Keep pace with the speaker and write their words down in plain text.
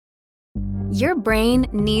Your brain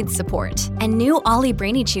needs support, and new Ollie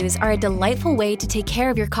Brainy Chews are a delightful way to take care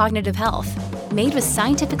of your cognitive health. Made with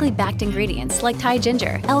scientifically backed ingredients like Thai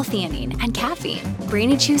ginger, L-theanine, and caffeine,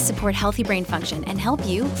 Brainy Chews support healthy brain function and help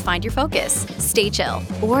you find your focus, stay chill,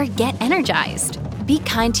 or get energized. Be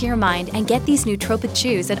kind to your mind and get these nootropic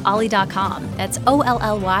chews at ollie.com. That's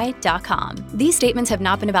OLLY.com. These statements have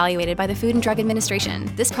not been evaluated by the Food and Drug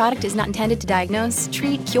Administration. This product is not intended to diagnose,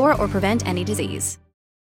 treat, cure, or prevent any disease.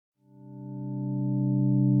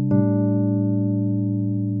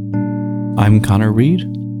 I'm Connor Reid,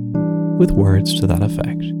 with words to that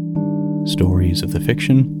effect. Stories of the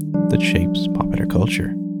fiction that shapes popular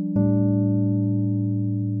culture.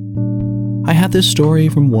 I had this story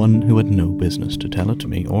from one who had no business to tell it to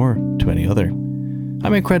me, or to any other. I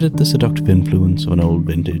may credit the seductive influence of an old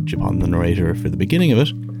vintage upon the narrator for the beginning of it,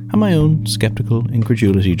 and my own sceptical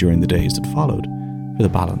incredulity during the days that followed, for the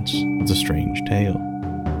balance of the strange tale.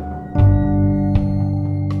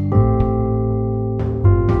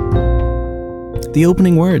 The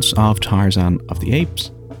opening words of Tarzan of the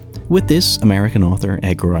Apes. With this, American author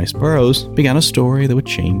Edgar Rice Burroughs began a story that would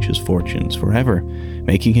change his fortunes forever,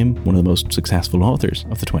 making him one of the most successful authors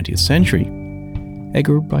of the 20th century.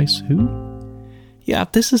 Edgar Rice who? Yeah,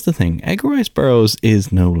 this is the thing. Edgar Rice Burroughs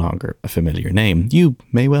is no longer a familiar name. You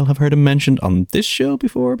may well have heard him mentioned on this show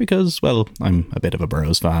before because, well, I'm a bit of a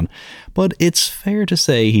Burroughs fan. But it's fair to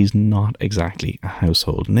say he's not exactly a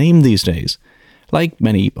household name these days. Like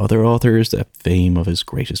many other authors, the fame of his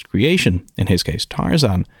greatest creation, in his case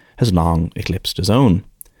Tarzan, has long eclipsed his own.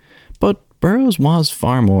 But Burroughs was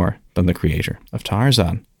far more than the creator of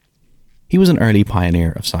Tarzan. He was an early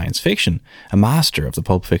pioneer of science fiction, a master of the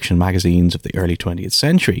pulp fiction magazines of the early 20th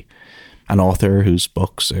century, an author whose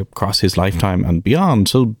books across his lifetime and beyond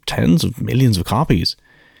sold tens of millions of copies.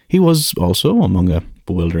 He was also, among a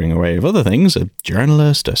bewildering array of other things, a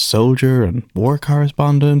journalist, a soldier and war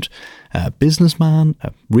correspondent, a businessman,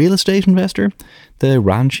 a real estate investor. The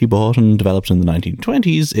ranch he bought and developed in the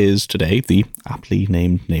 1920s is today the aptly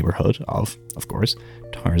named neighborhood of course,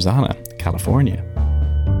 Tarzana, California.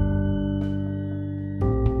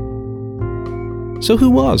 So who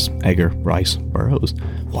was Edgar Rice Burroughs?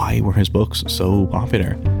 Why were his books so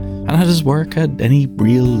popular? And had his work had any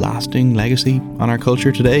real lasting legacy on our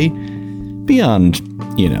culture today? Beyond,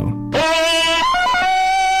 you know.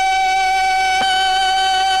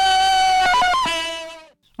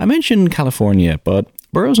 I mentioned California, but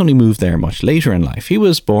Burroughs only moved there much later in life. He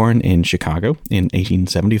was born in Chicago in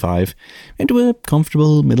 1875 into a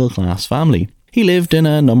comfortable middle-class family. He lived in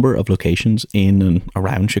a number of locations in and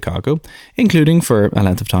around Chicago, including for a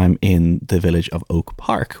length of time in the village of Oak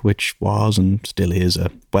Park, which was and still is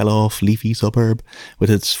a well-off, leafy suburb with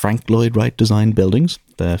its Frank Lloyd Wright designed buildings.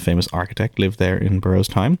 The famous architect lived there in Burroughs'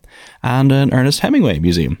 time, and an Ernest Hemingway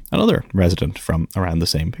museum, another resident from around the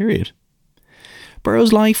same period.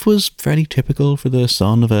 Burroughs' life was fairly typical for the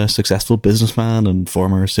son of a successful businessman and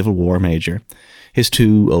former Civil War major. His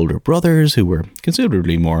two older brothers, who were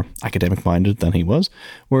considerably more academic-minded than he was,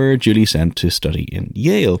 were duly sent to study in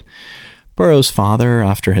Yale. Burroughs' father,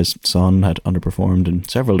 after his son had underperformed in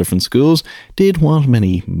several different schools, did what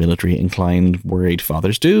many military-inclined, worried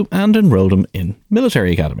fathers do, and enrolled him in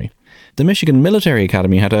military academy. The Michigan Military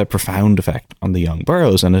Academy had a profound effect on the young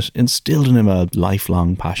Burroughs, and it instilled in him a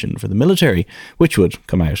lifelong passion for the military, which would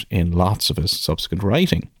come out in lots of his subsequent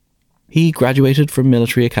writing. He graduated from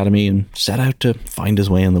Military Academy and set out to find his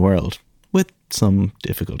way in the world, with some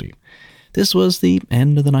difficulty. This was the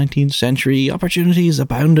end of the 19th century. Opportunities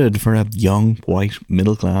abounded for a young, white,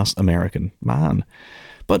 middle-class American man.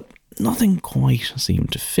 But nothing quite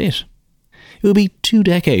seemed to fit. It would be 2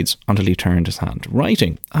 decades until he turned his hand to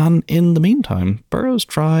writing, and in the meantime, Burroughs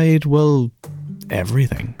tried, well,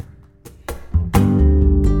 everything.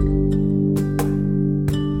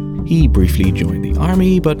 He briefly joined the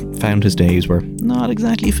army, but found his days were not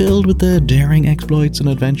exactly filled with the daring exploits and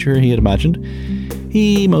adventure he had imagined.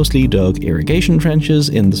 He mostly dug irrigation trenches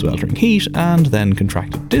in the sweltering heat and then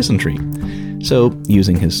contracted dysentery. So,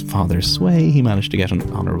 using his father's sway, he managed to get an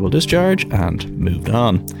honourable discharge and moved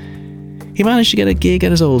on. He managed to get a gig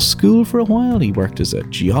at his old school for a while. He worked as a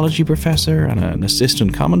geology professor and an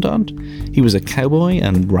assistant commandant. He was a cowboy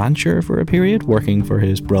and rancher for a period, working for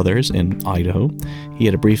his brothers in Idaho. He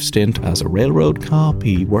had a brief stint as a railroad cop.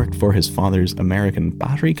 He worked for his father's American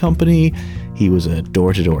Battery Company. He was a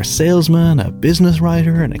door-to-door salesman, a business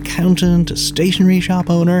writer, an accountant, a stationery shop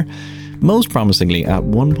owner. Most promisingly, at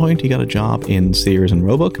one point he got a job in Sears and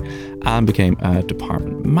Roebuck and became a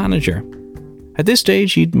department manager. At this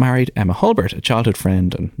stage, he'd married Emma Hulbert, a childhood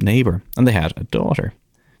friend and neighbour, and they had a daughter.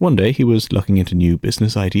 One day, he was looking into new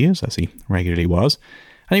business ideas, as he regularly was,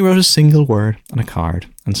 and he wrote a single word on a card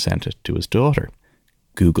and sent it to his daughter,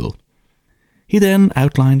 Google. He then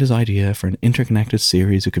outlined his idea for an interconnected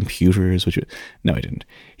series of computers, No, he didn't.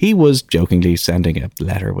 He was jokingly sending a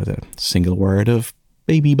letter with a single word of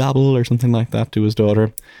baby babble or something like that to his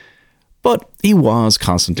daughter. But he was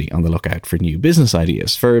constantly on the lookout for new business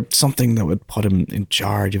ideas, for something that would put him in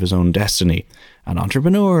charge of his own destiny. An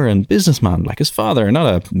entrepreneur and businessman like his father, not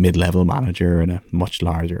a mid-level manager in a much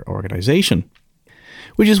larger organisation.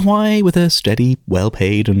 Which is why, with a steady,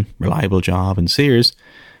 well-paid and reliable job in Sears,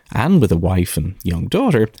 and with a wife and young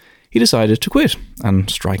daughter, he decided to quit and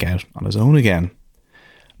strike out on his own again.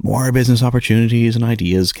 More business opportunities and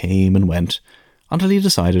ideas came and went, until he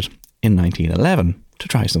decided, in 1911, to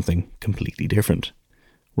try something completely different,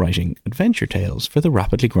 writing adventure tales for the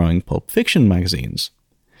rapidly growing pulp fiction magazines.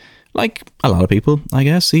 Like a lot of people, I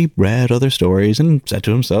guess, he read other stories and said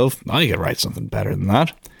to himself, I could write something better than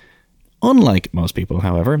that. Unlike most people,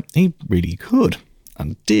 however, he really could,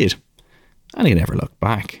 and did, and he never looked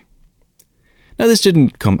back. Now, this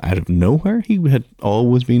didn't come out of nowhere. He had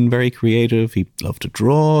always been very creative. He loved to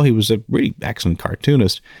draw. He was a really excellent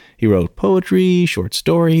cartoonist. He wrote poetry, short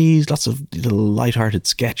stories, lots of little light-hearted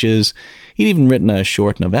sketches. He'd even written a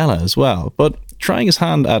short novella as well. But trying his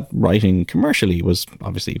hand at writing commercially was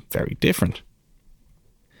obviously very different.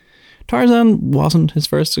 Tarzan wasn't his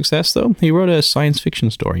first success, though. He wrote a science fiction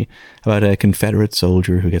story about a Confederate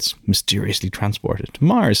soldier who gets mysteriously transported to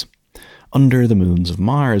Mars. Under the Moons of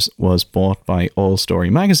Mars was bought by All Story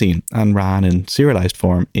magazine and ran in serialized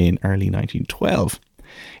form in early 1912.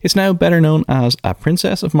 It's now better known as A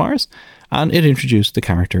Princess of Mars, and it introduced the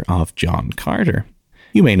character of John Carter.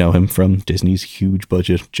 You may know him from Disney's huge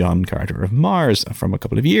budget John Carter of Mars from a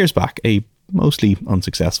couple of years back, a mostly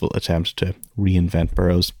unsuccessful attempt to reinvent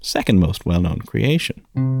Burroughs' second most well-known creation.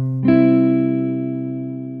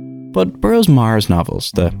 But Burroughs' Mars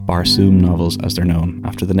novels, the Barsoom novels as they're known,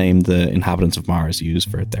 after the name the inhabitants of Mars use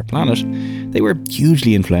for their planet, they were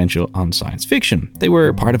hugely influential on science fiction. They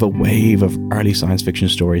were part of a wave of early science fiction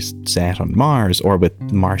stories set on Mars or with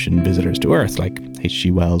Martian visitors to Earth, like H.G.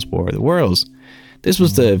 Wells' War of the Worlds. This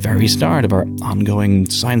was the very start of our ongoing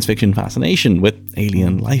science fiction fascination with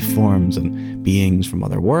alien life forms and beings from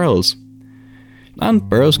other worlds. And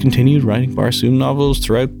Burroughs continued writing Barsoom novels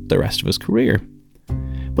throughout the rest of his career.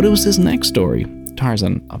 But it was his next story,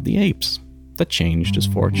 Tarzan of the Apes, that changed his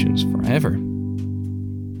fortunes forever.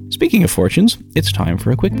 Speaking of fortunes, it's time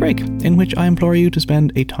for a quick break, in which I implore you to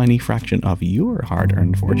spend a tiny fraction of your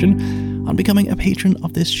hard-earned fortune on becoming a patron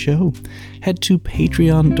of this show. Head to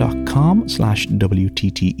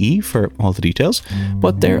patreon.com/WTTE for all the details,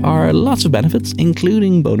 but there are lots of benefits,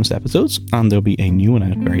 including bonus episodes, and there'll be a new one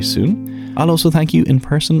out very soon. I'll also thank you in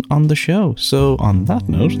person on the show. So on that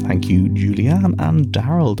note, thank you Julianne and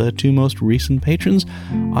Daryl, the two most recent patrons.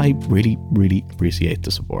 I really, really appreciate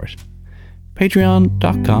the support.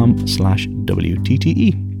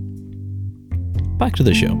 Patreon.com/WTTE. Back to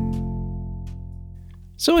the show.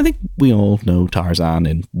 So I think we all know Tarzan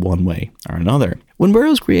in one way or another. When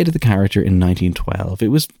Burroughs created the character in 1912, it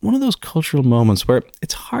was one of those cultural moments where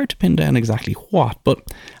it's hard to pin down exactly what,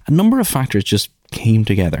 but a number of factors just came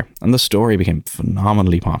together and the story became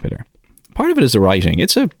phenomenally popular. Part of it is the writing.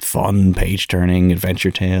 It's a fun, page-turning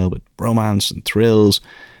adventure tale with romance and thrills,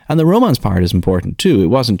 and the romance part is important too. It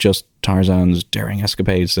wasn't just Tarzan's daring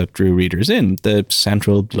escapades that drew readers in. The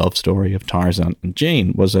central love story of Tarzan and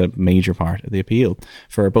Jane was a major part of the appeal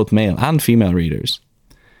for both male and female readers.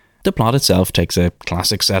 The plot itself takes a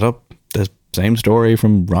classic setup, the same story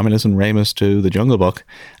from Romulus and Remus to The Jungle Book,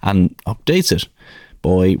 and updates it.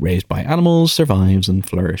 Boy raised by animals survives and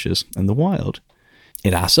flourishes in the wild.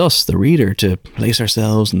 It asks us, the reader, to place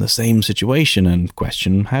ourselves in the same situation and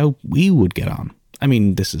question how we would get on. I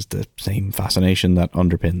mean, this is the same fascination that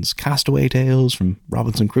underpins Castaway tales from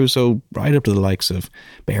Robinson Crusoe right up to the likes of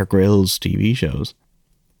Bear Grylls TV shows.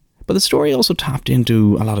 But the story also tapped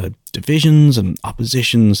into a lot of divisions and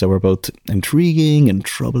oppositions that were both intriguing and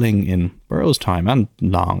troubling in Burroughs' time and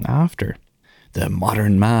long after. The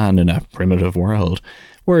modern man in a primitive world.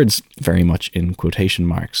 Words very much in quotation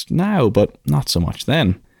marks now, but not so much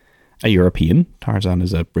then. A European, Tarzan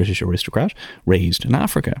is a British aristocrat, raised in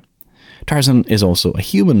Africa. Tarzan is also a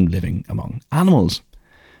human living among animals.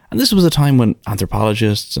 And this was a time when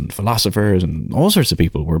anthropologists and philosophers and all sorts of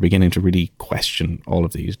people were beginning to really question all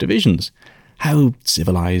of these divisions. How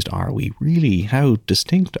civilized are we really? How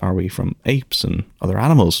distinct are we from apes and other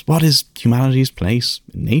animals? What is humanity's place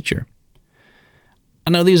in nature?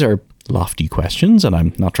 And now these are lofty questions, and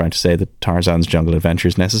I'm not trying to say that Tarzan's Jungle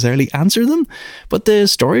Adventures necessarily answer them, but the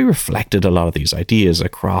story reflected a lot of these ideas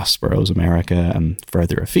across Burroughs' America and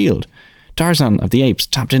further afield. Tarzan of the Apes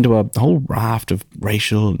tapped into a whole raft of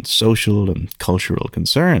racial and social and cultural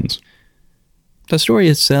concerns. The story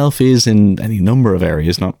itself is, in any number of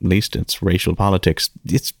areas, not least its racial politics,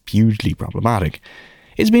 it's hugely problematic.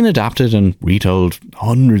 It's been adapted and retold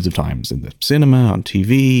hundreds of times in the cinema, on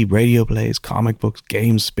TV, radio plays, comic books,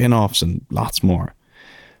 games, spin-offs, and lots more.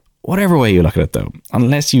 Whatever way you look at it though,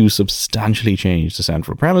 unless you substantially change the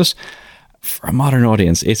central premise, for a modern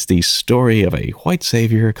audience, it's the story of a white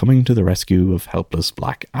saviour coming to the rescue of helpless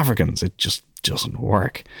black Africans. It just doesn't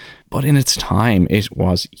work. But in its time, it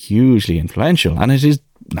was hugely influential, and it is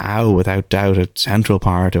now, without doubt, a central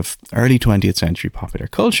part of early 20th century popular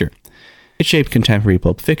culture. It shaped contemporary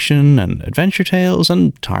pulp fiction and adventure tales,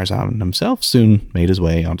 and Tarzan himself soon made his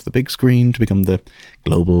way onto the big screen to become the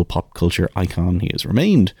global pop culture icon he has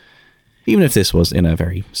remained. Even if this was in a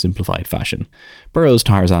very simplified fashion. Burroughs'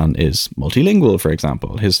 Tarzan is multilingual, for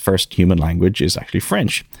example. His first human language is actually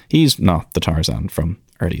French. He's not the Tarzan from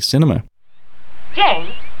early cinema.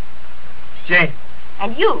 Jane. Jane.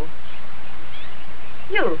 And you.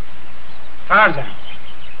 You. Tarzan.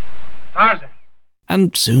 Tarzan.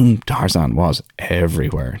 And soon Tarzan was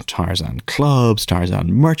everywhere. Tarzan clubs,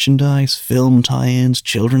 Tarzan merchandise, film tie-ins,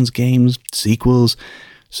 children's games, sequels.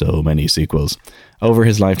 So many sequels. Over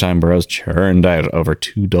his lifetime, Burroughs churned out over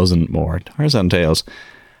 24 more Tarzan tales.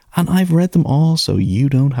 And I've read them all, so you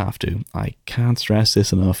don't have to. I can't stress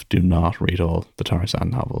this enough. Do not read all the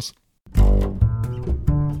Tarzan novels.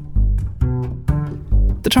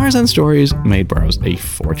 The Tarzan stories made Burroughs a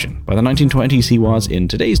fortune. By the 1920s, he was, in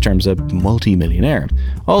today's terms, a multi-millionaire.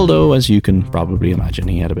 Although, as you can probably imagine,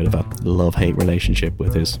 he had a bit of a love-hate relationship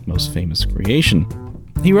with his most famous creation.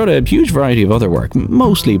 He wrote a huge variety of other work,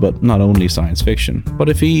 mostly but not only science fiction. But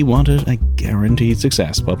if he wanted a guaranteed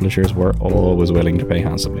success, publishers were always willing to pay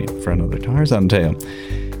handsomely for another Tarzan tale,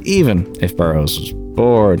 even if Burroughs was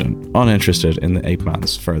bored and uninterested in the ape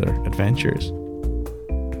man's further adventures.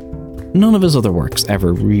 None of his other works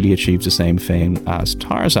ever really achieved the same fame as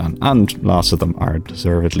Tarzan, and lots of them are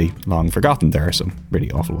deservedly long forgotten. There are some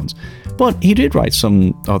really awful ones. But he did write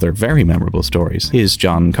some other very memorable stories. His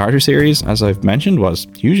John Carter series, as I've mentioned, was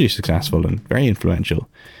hugely successful and very influential.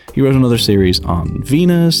 He wrote another series on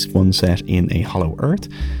Venus, one set in a hollow earth,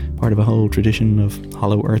 part of a whole tradition of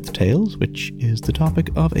hollow earth tales, which is the topic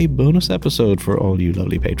of a bonus episode for all you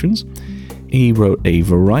lovely patrons. He wrote a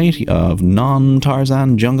variety of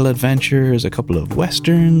non-Tarzan jungle adventures, a couple of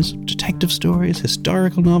westerns, detective stories,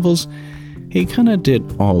 historical novels. He kind of did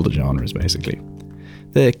all the genres, basically.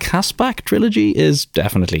 The Casbah trilogy is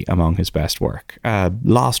definitely among his best work. A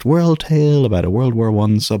lost world tale about a World War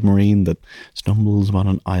I submarine that stumbles upon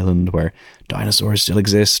an island where dinosaurs still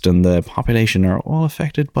exist and the population are all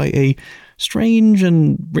affected by a strange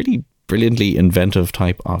and really brilliantly inventive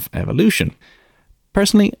type of evolution.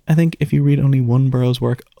 Personally, I think if you read only one Burroughs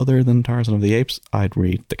work other than Tarzan of the Apes, I'd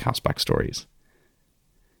read the Casbah stories.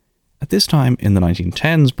 At this time, in the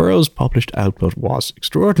 1910s, Burroughs' published output was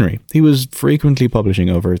extraordinary. He was frequently publishing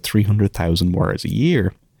over 300,000 words a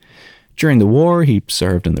year. During the war, he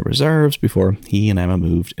served in the reserves before he and Emma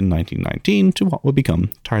moved in 1919 to what would become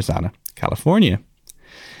Tarzana, California.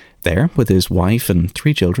 There, with his wife and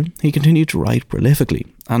 3 children, he continued to write prolifically,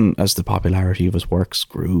 and as the popularity of his works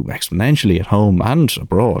grew exponentially at home and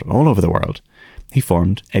abroad, all over the world, he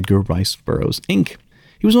formed Edgar Rice Burroughs, Inc.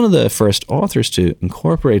 He was one of the first authors to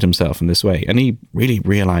incorporate himself in this way, and he really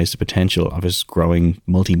realised the potential of his growing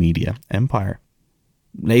multimedia empire.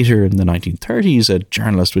 Later in the 1930s, a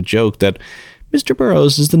journalist would joke that Mr.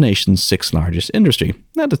 Burroughs is the nation's 6th largest industry,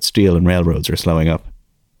 and that steel and railroads are slowing up.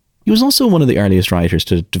 He was also one of the earliest writers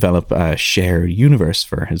to develop a shared universe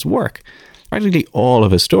for his work. Practically all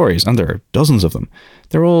of his stories, and there are dozens of them,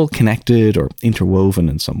 they're all connected or interwoven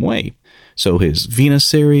in some way. So his Venus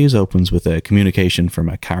series opens with a communication from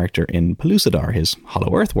a character in Pellucidar, his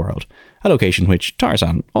Hollow Earth world, a location which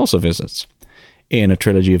Tarzan also visits. In a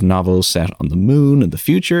trilogy of novels set on the moon in the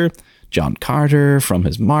future, John Carter, from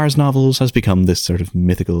his Mars novels, has become this sort of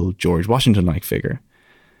mythical George Washington-like figure.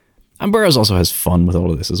 And Burroughs also has fun with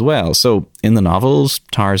all of this as well. So in the novels,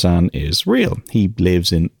 Tarzan is real. He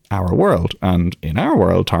lives in our world. And in our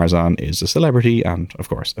world, Tarzan is a celebrity and, of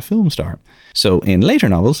course, a film star. So in later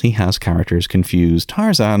novels, he has characters confuse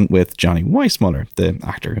Tarzan with Johnny Weissmuller, the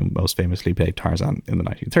actor who most famously played Tarzan in the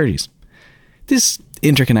 1930s. This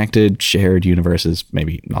interconnected, shared universe is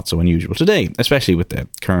maybe not so unusual today, especially with the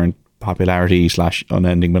current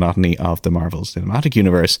popularity/unending monotony of the Marvel Cinematic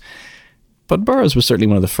Universe. But Burroughs was certainly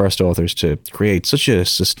one of the first authors to create such a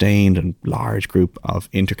sustained and large group of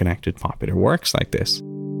interconnected popular works like this.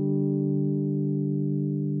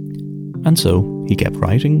 And so he kept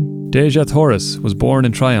writing Dejah Thoris was born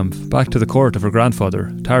in triumph back to the court of her grandfather,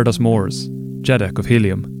 Tardos Mors, Jeddak of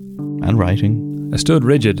Helium. And writing. I stood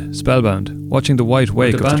rigid, spellbound, watching the white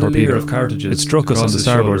wake of the torpedo. Of cartridges, it struck us on the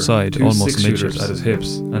starboard side, almost midget at his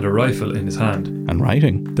hips, and a rifle in his hand. And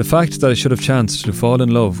writing. The fact that I should have chanced to fall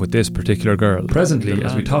in love with this particular girl. Presently,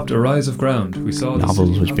 as we topped a rise of ground, we saw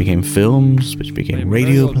novels which became films, which became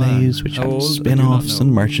radio plays, which had spin-offs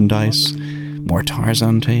and merchandise, more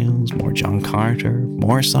Tarzan tales, more John Carter,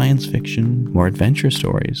 more science fiction, more adventure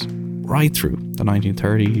stories, right through the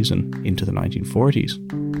 1930s and into the 1940s.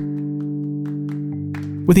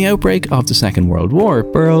 With the outbreak of the Second World War,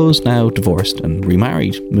 Burroughs, now divorced and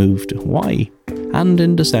remarried, moved to Hawaii. And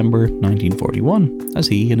in December 1941, as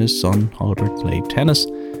he and his son Albert played tennis,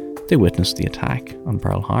 they witnessed the attack on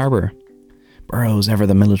Pearl Harbor. Burroughs, ever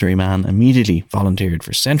the military man, immediately volunteered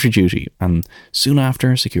for sentry duty and soon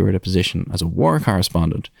after secured a position as a war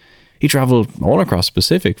correspondent. He travelled all across the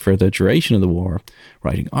Pacific for the duration of the war,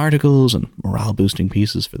 writing articles and morale-boosting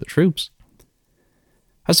pieces for the troops.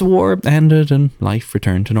 As the war ended and life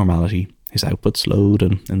returned to normality, his output slowed,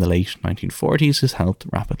 and in the late 1940s his health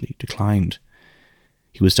rapidly declined.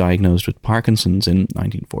 He was diagnosed with Parkinson's in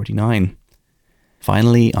 1949.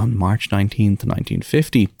 Finally, on March 19th,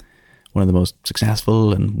 1950, one of the most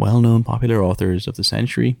successful and well-known popular authors of the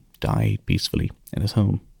century died peacefully in his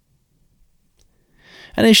home.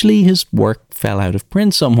 Initially, his work fell out of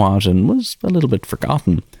print somewhat and was a little bit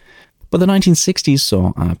forgotten. But the 1960s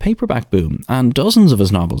saw a paperback boom, and dozens of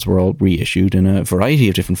his novels were all reissued in a variety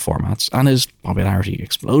of different formats, and his popularity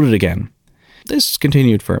exploded again. This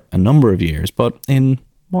continued for a number of years, but in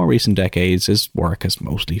more recent decades, his work has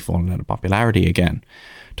mostly fallen out of popularity again.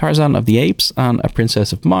 Tarzan of the Apes and A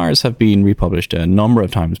Princess of Mars have been republished a number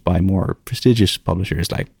of times by more prestigious publishers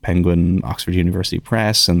like Penguin, Oxford University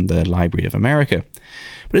Press, and the Library of America.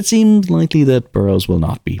 But it seems likely that Burroughs will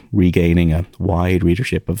not be regaining a wide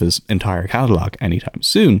readership of his entire catalogue anytime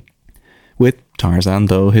soon. With Tarzan,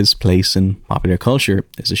 though, his place in popular culture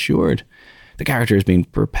is assured. The character has been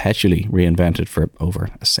perpetually reinvented for over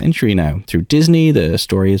a century now. Through Disney, the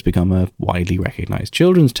story has become a widely recognised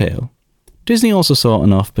children's tale. Disney also saw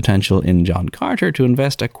enough potential in John Carter to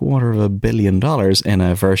invest $250 million in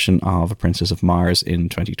a version of A Princess of Mars in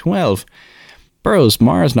 2012. Burroughs'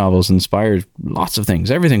 Mars novels inspired lots of things,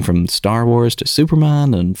 everything from Star Wars to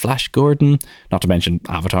Superman and Flash Gordon, not to mention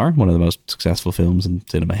Avatar, one of the most successful films in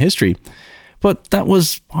cinema history. But that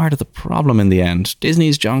was part of the problem in the end.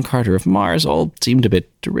 Disney's John Carter of Mars all seemed a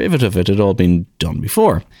bit derivative. It had all been done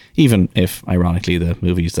before, even if, ironically, the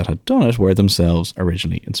movies that had done it were themselves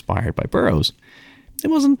originally inspired by Burroughs.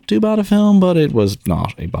 It wasn't too bad a film, but it was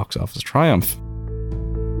not a box office triumph.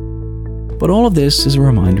 But all of this is a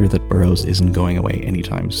reminder that Burroughs isn't going away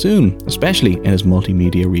anytime soon, especially in his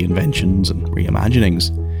multimedia reinventions and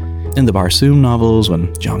reimaginings. In the Barsoom novels,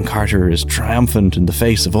 when John Carter is triumphant in the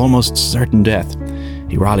face of almost certain death,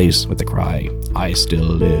 he rallies with the cry, "I still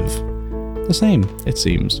live." The same, it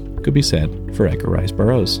seems, could be said for Edgar Rice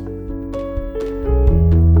Burroughs.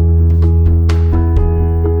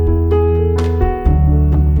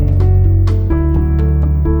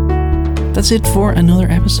 That's it for another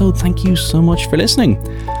episode. Thank you so much for listening.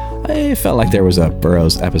 I felt like there was a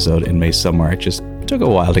Burroughs episode in me somewhere. It just took a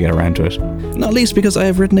while to get around to it. Not least because I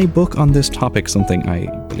have written a book on this topic, something I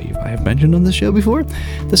believe I have mentioned on this show before.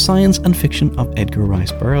 The Science and Fiction of Edgar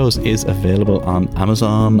Rice Burroughs is available on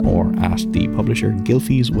Amazon or at the publisher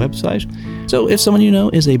Gylfie's website. So if someone you know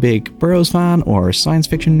is a big Burroughs fan or science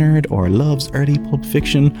fiction nerd or loves early pulp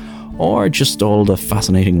fiction or just all the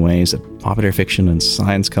fascinating ways that popular fiction and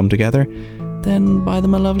science come together, then buy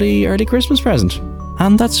them a lovely early Christmas present.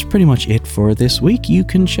 And that's pretty much it for this week. You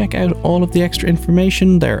can check out all of the extra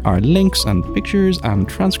information. There are links and pictures and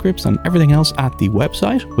transcripts and everything else at the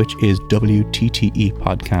website, which is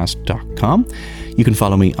wttepodcast.com. You can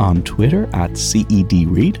follow me on Twitter at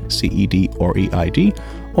CEDReid, CEDReid,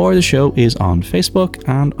 or the show is on Facebook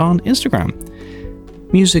and on Instagram.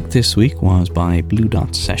 Music this week was by Blue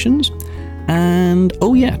Dot Sessions. And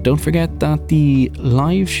oh yeah, don't forget that the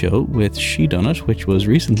live show with She Done It, which was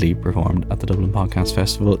recently performed at the Dublin Podcast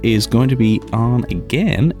Festival, is going to be on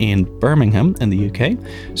again in Birmingham in the UK.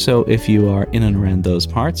 So if you are in and around those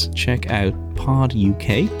parts, check out Pod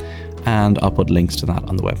UK, and I'll put links to that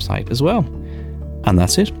on the website as well. And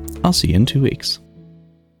that's it. I'll see you in 2 weeks.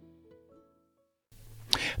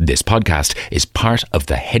 This podcast is part of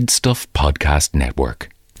the Headstuff Podcast Network.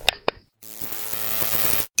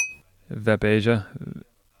 Vepasia.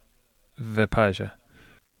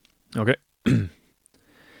 Okay.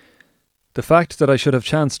 The fact that I should have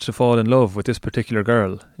chanced to fall in love with this particular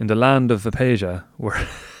girl in the land of Vepasia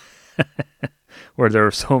where there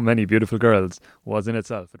are so many beautiful girls was in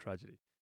itself a tragedy.